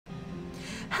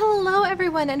Hello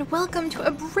everyone and welcome to a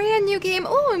brand new game.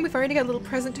 Oh, and we've already got a little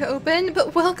present to open,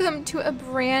 but welcome to a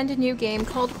brand new game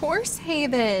called Horse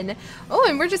Haven. Oh,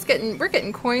 and we're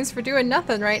getting coins for doing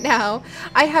nothing right now.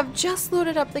 I have just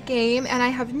loaded up the game and I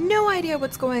have no idea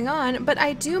what's going on, but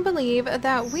I do believe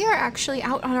that we are actually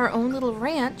out on our own little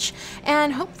ranch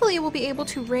and hopefully we'll be able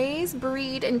to raise,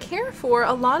 breed, and care for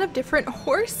a lot of different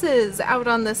horses out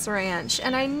on this ranch.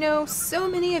 And I know so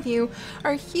many of you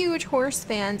are huge horse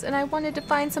fans and I wanted to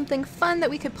find something fun that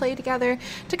we could play together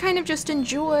to kind of just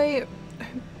enjoy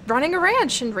running a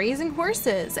ranch and raising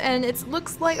horses. And it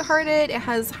looks lighthearted, it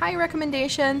has high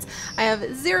recommendations, I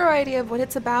have zero idea of what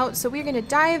it's about, so we're going to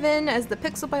dive in as the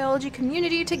pixel biology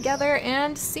community together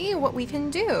and see what we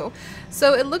can do.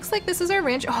 So it looks like this is our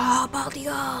ranch. Oh, bald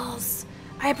eagles!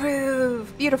 I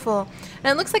approve! Beautiful.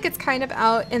 And it looks like it's kind of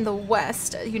out in the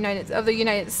west of the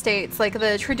United States, like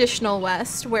the traditional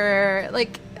west, where,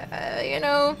 like, you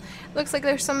know, looks like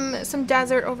there's some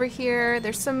desert over here,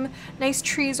 there's some nice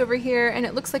trees over here, and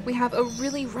it looks like we have a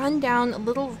really rundown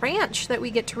little ranch that we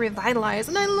get to revitalize.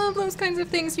 And I love those kinds of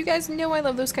things. You guys know I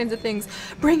love those kinds of things.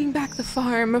 Bringing back the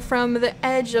farm from the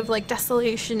edge of, like,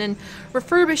 desolation and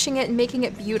refurbishing it and making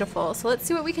it beautiful. So let's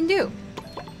see what we can do.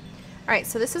 Alright,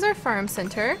 so this is our farm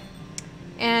center,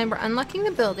 and we're unlocking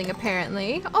the building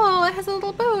apparently. Oh, it has a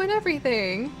little bow and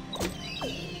everything.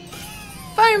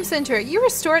 Farm center! You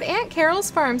restored Aunt Carol's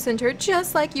farm center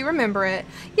just like you remember it.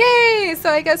 Yay! So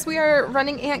I guess we are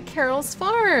running Aunt Carol's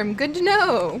farm. Good to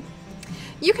know.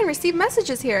 You can receive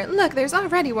messages here. Look, there's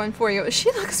already one for you.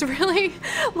 She looks really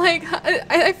like,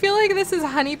 I feel like this is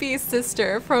Honeybee's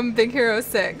sister from Big Hero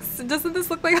 6. Doesn't this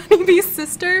look like Honeybee's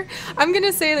sister? I'm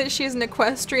gonna say that she's an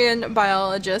equestrian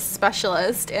biologist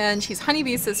specialist and she's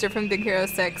Honeybee's sister from Big Hero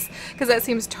 6 because that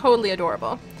seems totally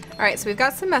adorable. Alright, so we've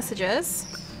got some messages.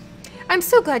 I'm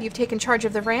so glad you've taken charge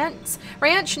of the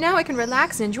ranch. Now I can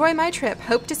relax and enjoy my trip.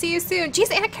 Hope to see you soon.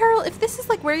 Geez, Aunt Carol, if this is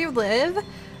like where you live,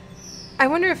 I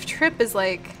wonder if Trip is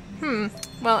like,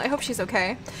 well, I hope she's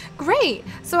okay. Great!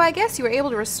 So I guess you were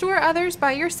able to restore others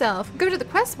by yourself. Go to the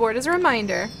quest board as a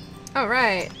reminder.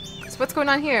 Alright, so what's going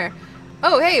on here?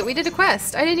 Oh, hey, we did a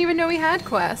quest. I didn't even know we had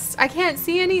quests. I can't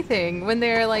see anything when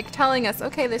they're like telling us,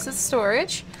 okay, this is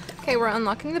storage. Okay, we're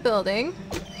unlocking the building.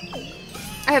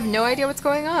 I have no idea what's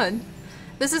going on.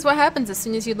 This is what happens as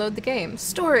soon as you load the game.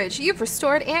 Storage! You've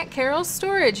restored Aunt Carol's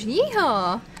storage!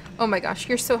 Yeehaw! Oh my gosh,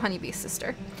 you're so Honeybee's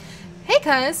sister. Hey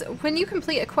cuz, when you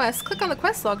complete a quest, click on the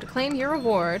quest log to claim your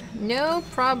reward. No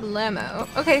problemo.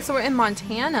 Okay, so we're in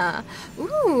Montana.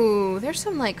 Ooh, there's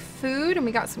some like food and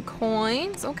we got some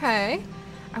coins. Okay.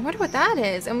 I wonder what that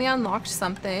is. And we unlocked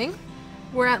something.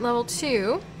 We're at level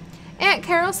 2. Aunt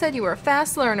Carol said you were a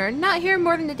fast learner. Not here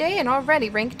more than a day and already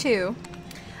rank 2.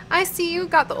 I see you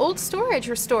got the old storage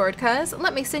restored, cuz.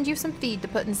 Let me send you some feed to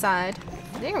put inside.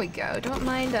 There we go. Don't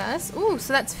mind us. Ooh,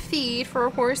 so that's feed for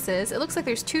horses. It looks like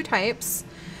there's 2 types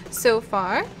so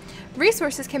far.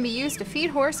 Resources can be used to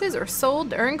feed horses or sold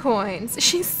to earn coins.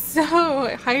 She's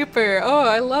so hyper. Oh,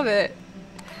 I love it.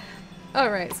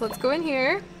 Alright, so let's go in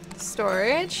here.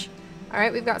 Storage.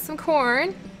 Alright, we've got some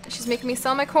corn. She's making me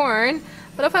sell my corn.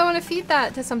 What if I want to feed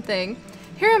that to something?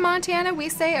 Here in Montana, we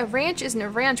say a ranch isn't a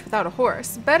ranch without a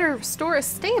horse. Better restore a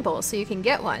stable so you can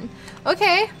get one.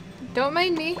 Okay, don't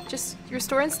mind me. Just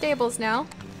restoring stables now.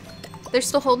 They're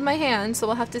still holding my hand, so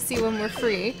we'll have to see when we're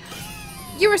free.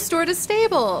 You restored a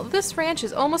stable. This ranch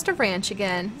is almost a ranch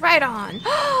again. Right on.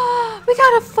 We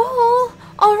got a foal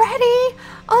already.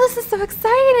 Oh, this is so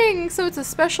exciting. So it's a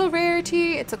special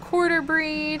rarity. It's a quarter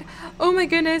breed. Oh my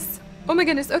goodness. Oh my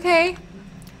goodness. Okay.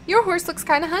 Your horse looks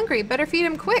kind of hungry. Better feed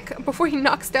him quick before he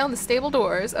knocks down the stable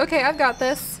doors. Okay, I've got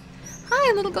this.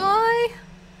 Hi, little guy.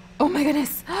 Oh my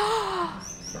goodness.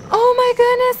 Oh my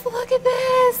goodness, look at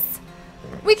this.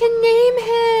 We can name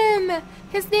him.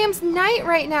 His name's Knight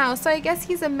right now, so I guess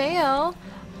he's a male.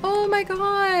 Oh my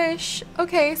gosh.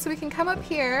 Okay, so we can come up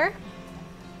here.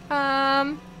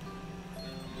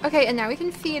 Okay, and now we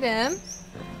can feed him.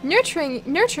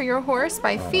 Nurture your horse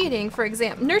by feeding, for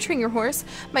example. Nurturing your horse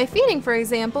by feeding, for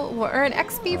example, will earn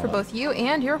XP for both you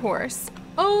and your horse.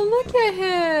 Oh, look at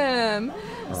him!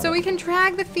 So we can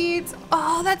drag the feeds.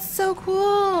 Oh, that's so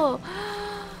cool!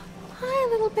 Hi,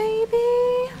 little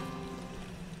baby.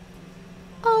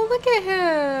 Oh, look at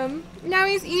him. Now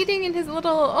he's eating in his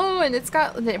little, oh, and it's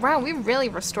got, wow, we really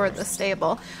restored the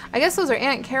stable. I guess those are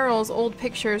Aunt Carol's old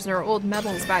pictures or old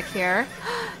medals back here.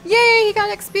 Yay, he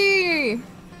got XP.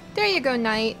 There you go,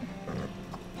 Knight.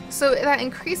 So that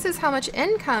increases how much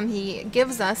income he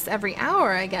gives us every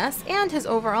hour, I guess, and his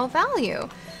overall value.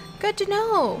 Good to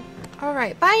know.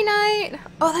 Alright, bye Night!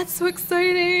 Oh, that's so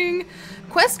exciting!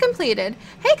 Quest completed.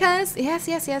 Hey cuz! Yes,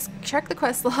 yes, yes. Check the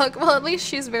quest log. Well, at least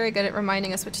she's very good at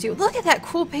reminding us what to do. Look at that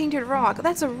cool painted rock.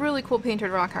 That's a really cool painted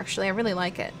rock, actually. I really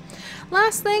like it.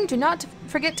 Last thing, do not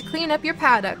forget to clean up your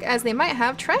paddock, as they might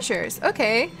have treasures.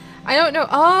 Okay. I don't know.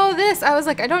 Oh, this! I was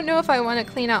like, I don't know if I want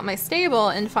to clean out my stable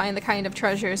and find the kind of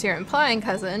treasures you're implying,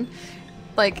 cousin.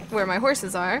 Like, where my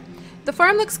horses are. The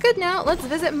farm looks good now. Let's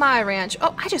visit my ranch.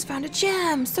 Oh, I just found a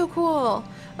gem. So cool.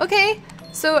 Okay,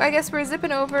 so I guess we're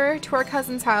zipping over to our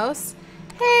cousin's house.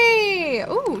 Hey!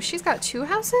 Oh, she's got 2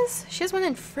 houses? She has one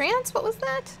in France? What was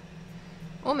that?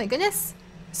 Oh my goodness.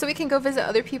 So we can go visit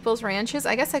other people's ranches.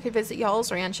 I guess I could visit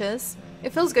y'all's ranches.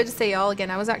 It feels good to say y'all again.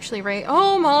 I was actually right.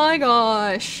 Oh my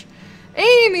gosh.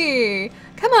 Amy!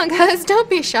 Come on guys, don't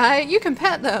be shy. You can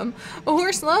pet them. A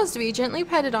horse loves to be gently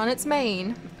petted on its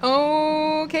mane.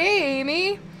 Okay,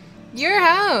 Amy. Your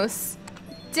house.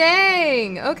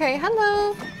 Dang. Okay,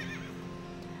 hello.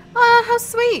 Ah, how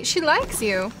sweet. She likes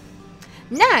you.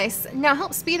 Nice. Now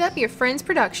help speed up your friend's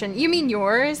production. You mean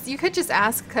yours? You could just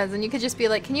ask cousin. You could just be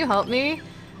like, can you help me?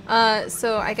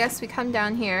 So I guess we come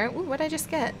down here. Ooh, what'd I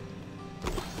just get?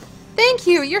 Thank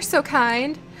you. You're so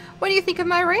kind. What do you think of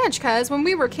my ranch, cuz? When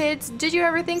we were kids, did you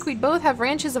ever think we'd both have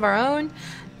ranches of our own?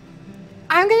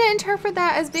 I'm gonna interpret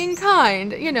that as being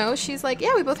kind. You know, she's like,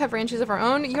 yeah, we both have ranches of our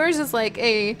own. Yours is like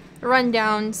a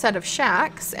rundown set of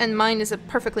shacks, and mine is a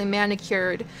perfectly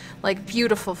manicured, like,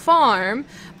 beautiful farm,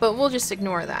 but we'll just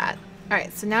ignore that.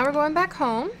 Alright, so now we're going back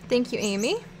home. Thank you,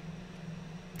 Amy.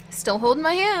 Still holding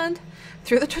my hand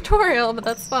through the tutorial, but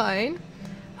that's fine.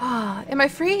 Ah, am I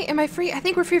free? Am I free? I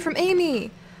think we're free from Amy.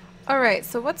 Alright,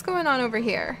 so what's going on over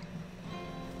here?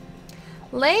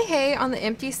 Lay hay on the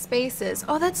empty spaces.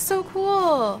 Oh, that's so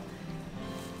cool.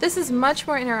 This is much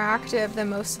more interactive than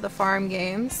most of the farm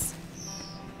games.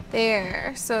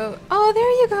 There. So, oh,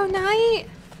 there you go, Knight.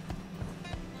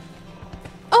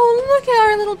 Oh, look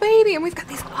at our little baby. And we've got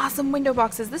these awesome window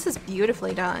boxes. This is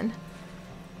beautifully done.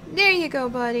 There you go,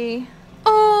 buddy.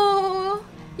 Oh,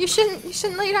 you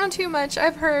shouldn't lay down too much.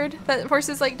 I've heard that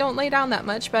horses like don't lay down that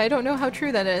much, but I don't know how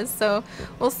true that is. So,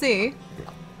 we'll see.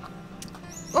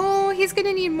 Oh, he's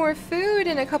gonna need more food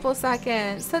in a couple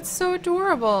seconds. That's so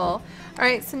adorable.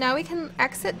 Alright, so now we can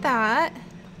exit that.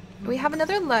 We have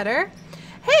another letter.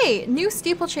 Hey, new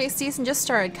steeplechase season just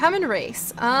started. Come and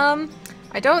race.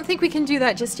 I don't think we can do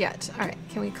that just yet. Alright,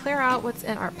 can we clear out what's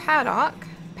in our paddock?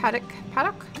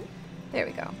 Paddock? There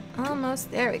we go.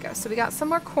 Almost, there we go. So we got some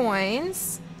more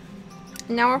coins.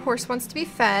 Now our horse wants to be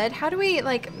fed. How do we,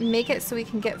 like, make it so we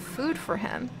can get food for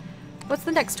him? What's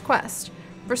the next quest?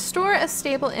 Restore a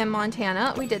stable in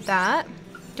Montana. We did that.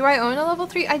 Do I own a level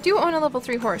 3? I do own a level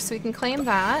 3 horse, so we can claim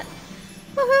that.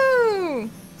 Woohoo!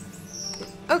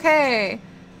 Okay.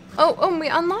 Oh, and we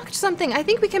unlocked something. I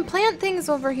think we can plant things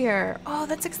over here. Oh,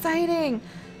 that's exciting.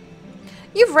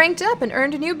 You've ranked up and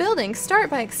earned a new building. Start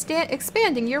by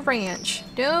expanding your ranch.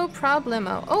 No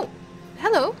problemo. Oh,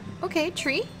 hello. Okay,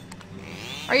 tree.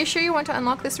 Are you sure you want to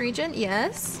unlock this region?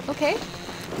 Yes. Okay.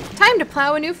 Time to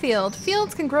plow a new field.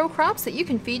 Fields can grow crops that you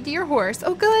can feed to your horse.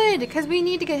 Oh, good, because we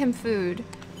need to get him food.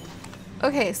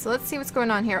 Okay, so let's see what's going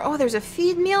on here. Oh, there's a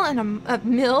feed mill and a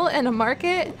mill and a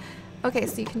market. Okay,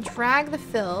 so you can drag the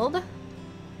field.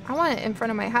 I want it in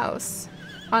front of my house.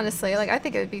 Honestly, like, I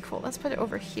think it would be cool. Let's put it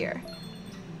over here.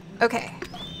 Okay.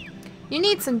 You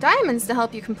need some diamonds to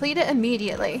help you complete it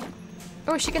immediately.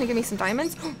 Oh, is she gonna give me some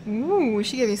diamonds? Ooh,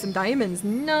 she gave me some diamonds.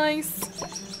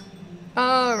 Nice.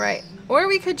 Alright. Or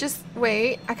we could just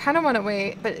wait. I kind of want to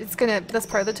wait, but that's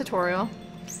part of the tutorial.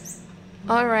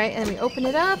 Alright, and we open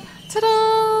it up.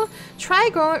 Ta-da! Try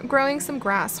growing some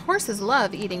grass. Horses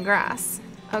love eating grass.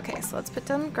 Okay, so let's put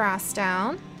some grass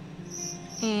down.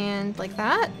 And like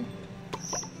that.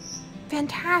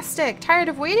 Fantastic! Tired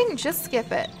of waiting? Just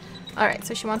skip it. Alright,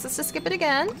 so she wants us to skip it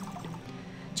again.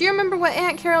 Do you remember what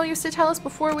Aunt Carol used to tell us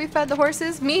before we fed the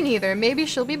horses? Me neither. Maybe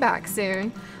she'll be back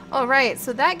soon. Alright,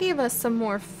 so that gave us some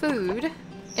more food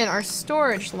in our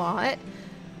storage lot.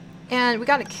 And we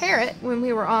got a carrot when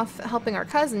we were off helping our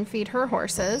cousin feed her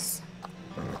horses.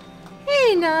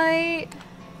 Hey, Knight!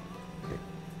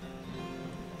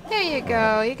 There you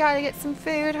go. You gotta get some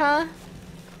food, huh?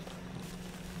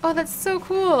 Oh, that's so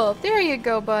cool. There you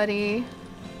go, buddy.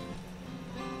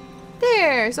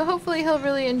 There! So hopefully he'll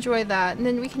really enjoy that. And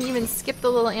then we can even skip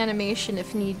the little animation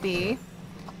if need be.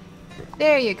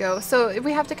 There you go. So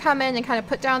we have to come in and kind of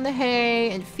put down the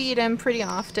hay and feed him pretty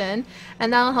often.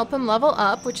 And that'll help him level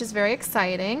up, which is very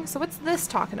exciting. So what's this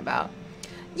talking about?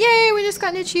 Yay, we just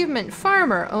got an achievement.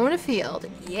 Farmer, own a field.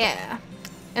 Yeah.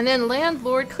 And then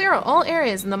landlord, clear out all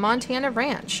areas in the Montana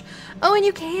ranch. Oh, and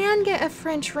you can get a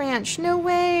French ranch. No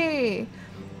way.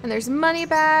 And there's money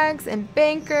bags and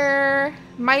banker,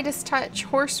 Midas touch,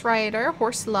 horse rider,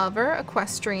 horse lover,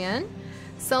 equestrian,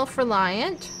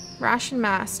 self-reliant, ration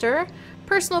master,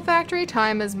 personal factory,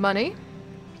 time is money,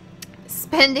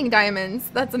 spending diamonds.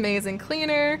 That's amazing.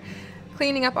 Cleaner,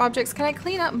 cleaning up objects. Can I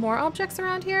clean up more objects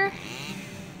around here?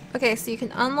 Okay, so you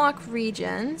can unlock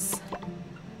regions.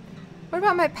 What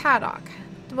about my paddock?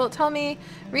 Will it tell me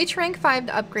reach rank 5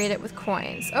 to upgrade it with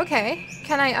coins? Okay.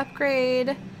 Can I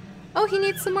upgrade? Oh, he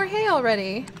needs some more hay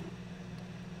already.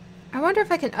 I wonder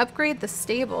if I can upgrade the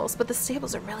stables, but the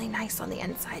stables are really nice on the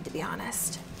inside, to be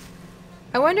honest.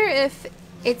 I wonder if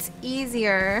it's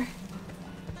easier.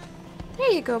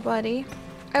 There you go, buddy.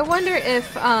 I wonder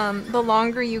if the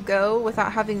longer you go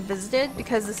without having visited,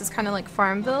 because this is kind of like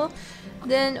Farmville,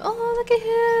 then, oh, look at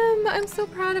him. I'm so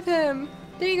proud of him.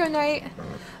 There you go, Knight.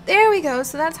 There we go.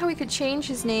 So that's how we could change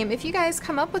his name. If you guys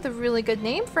come up with a really good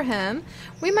name for him,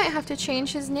 we might have to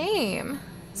change his name.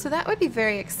 So that would be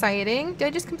very exciting. Did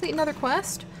I just complete another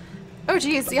quest? Oh,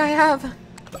 geez. Yeah, I have.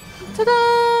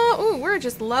 Ta-da! Ooh, we're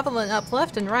just leveling up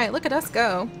left and right. Look at us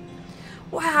go.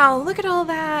 Wow, look at all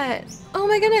that. Oh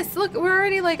my goodness. Look, we're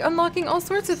already like unlocking all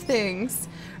sorts of things.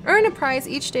 Earn a prize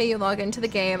each day you log into the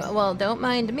game. Well, don't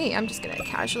mind me. I'm just going to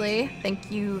casually.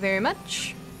 Thank you very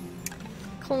much.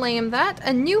 Claim that.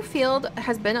 A new field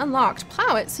has been unlocked.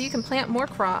 Plow it so you can plant more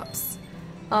crops.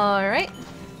 Alright.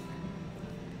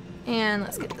 And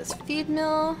let's get this feed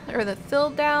mill, or the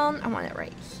field down. I want it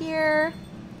right here.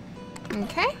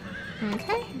 Okay.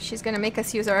 Okay. She's going to make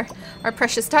us use our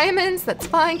precious diamonds. That's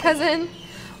fine, cousin.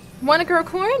 Want to grow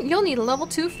corn? You'll need a level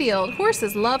 2 field.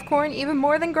 Horses love corn even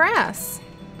more than grass.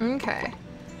 Okay.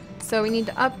 So we need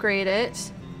to upgrade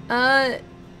it.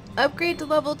 Upgrade to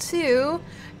level 2.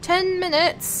 10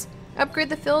 minutes. Upgrade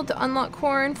the field to unlock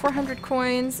corn. 400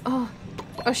 coins. Oh,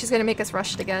 she's gonna make us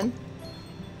rush it again.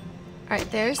 Alright,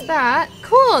 there's that.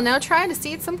 Cool, now try to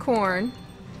seed some corn.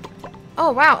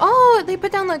 Oh, wow. Oh, they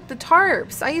put down like the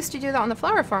tarps. I used to do that on the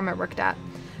flower farm I worked at.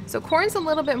 So corn's a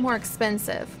little bit more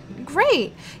expensive.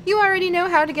 Great! You already know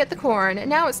how to get the corn. And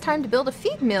now it's time to build a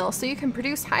feed mill so you can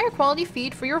produce higher quality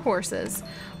feed for your horses.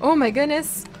 Oh my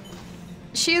goodness.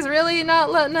 She's really not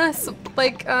letting us,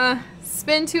 like,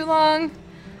 spend too long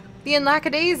being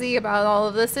lackadaisy about all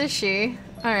of this, is she?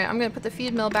 Alright, I'm gonna put the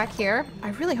feed mill back here.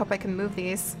 I really hope I can move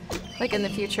these, like, in the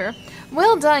future.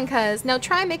 Well done, cuz. Now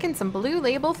try making some blue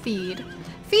label feed.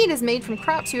 Feed is made from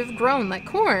crops you have grown, like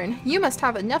corn. You must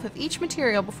have enough of each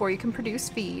material before you can produce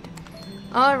feed.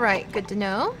 Alright, good to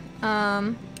know.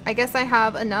 I guess I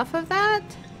have enough of that.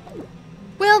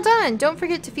 Well done! Don't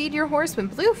forget to feed your horse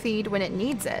with blue feed when it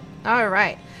needs it.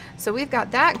 Alright, so we've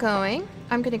got that going.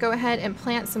 I'm going to go ahead and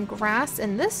plant some grass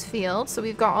in this field, so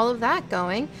we've got all of that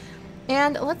going.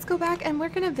 And let's go back and we're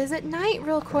going to visit Knight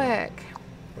real quick.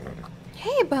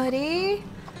 Hey, buddy!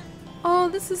 Oh,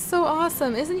 this is so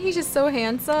awesome. Isn't he just so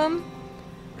handsome?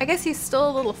 I guess he's still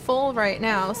a little full right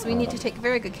now, so we need to take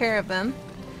very good care of him.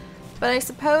 But I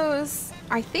suppose,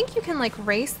 I think you can like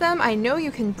race them. I know you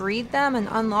can breed them and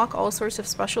unlock all sorts of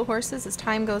special horses as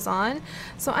time goes on.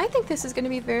 So I think this is going to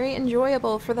be very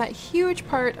enjoyable for that huge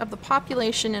part of the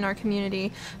population in our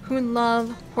community who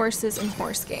love horses and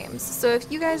horse games. So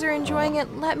if you guys are enjoying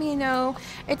it, let me know.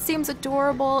 It seems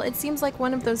adorable. It seems like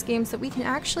one of those games that we can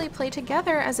actually play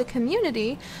together as a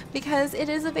community because it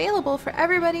is available for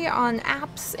everybody on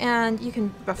apps and you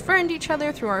can befriend each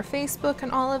other through our Facebook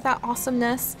and all of that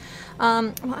awesomeness.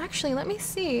 Well, actually, let me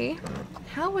see.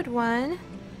 How would one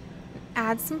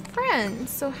add some friends?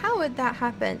 So how would that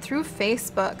happen? Through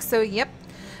Facebook. So, yep.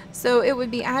 So it would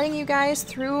be adding you guys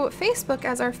through Facebook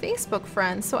as our Facebook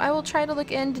friends. So I will try to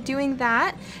look into doing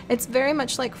that. It's very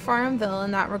much like Farmville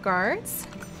in that regards.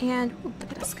 And, ooh,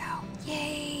 look at us go.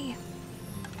 Yay!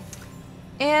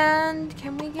 And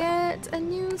can we get a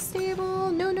new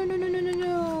stable? No, no, no, no, no, no,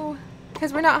 no.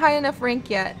 Because we're not high enough rank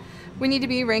yet. We need to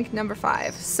be ranked number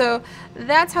 5. So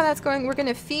that's how that's going. We're going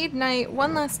to feed Knight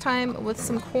one last time with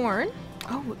some corn.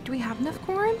 Oh, do we have enough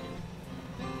corn?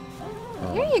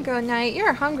 Here you go, Knight.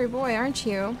 You're a hungry boy, aren't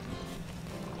you?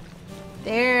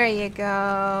 There you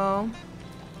go.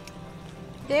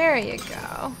 There you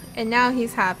go. And now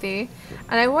he's happy.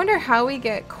 And I wonder how we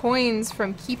get coins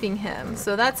from keeping him.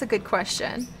 So that's a good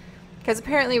question. Because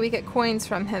apparently we get coins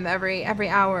from him every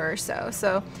hour or so.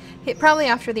 So probably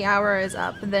after the hour is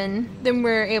up, then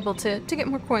we're able to get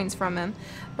more coins from him.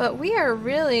 But we are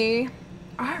really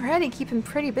already keeping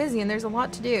pretty busy and there's a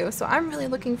lot to do. So I'm really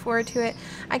looking forward to it.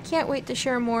 I can't wait to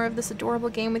share more of this adorable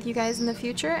game with you guys in the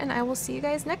future. And I will see you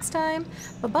guys next time.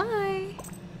 Bye-bye.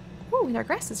 Ooh, and our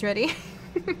grass is ready.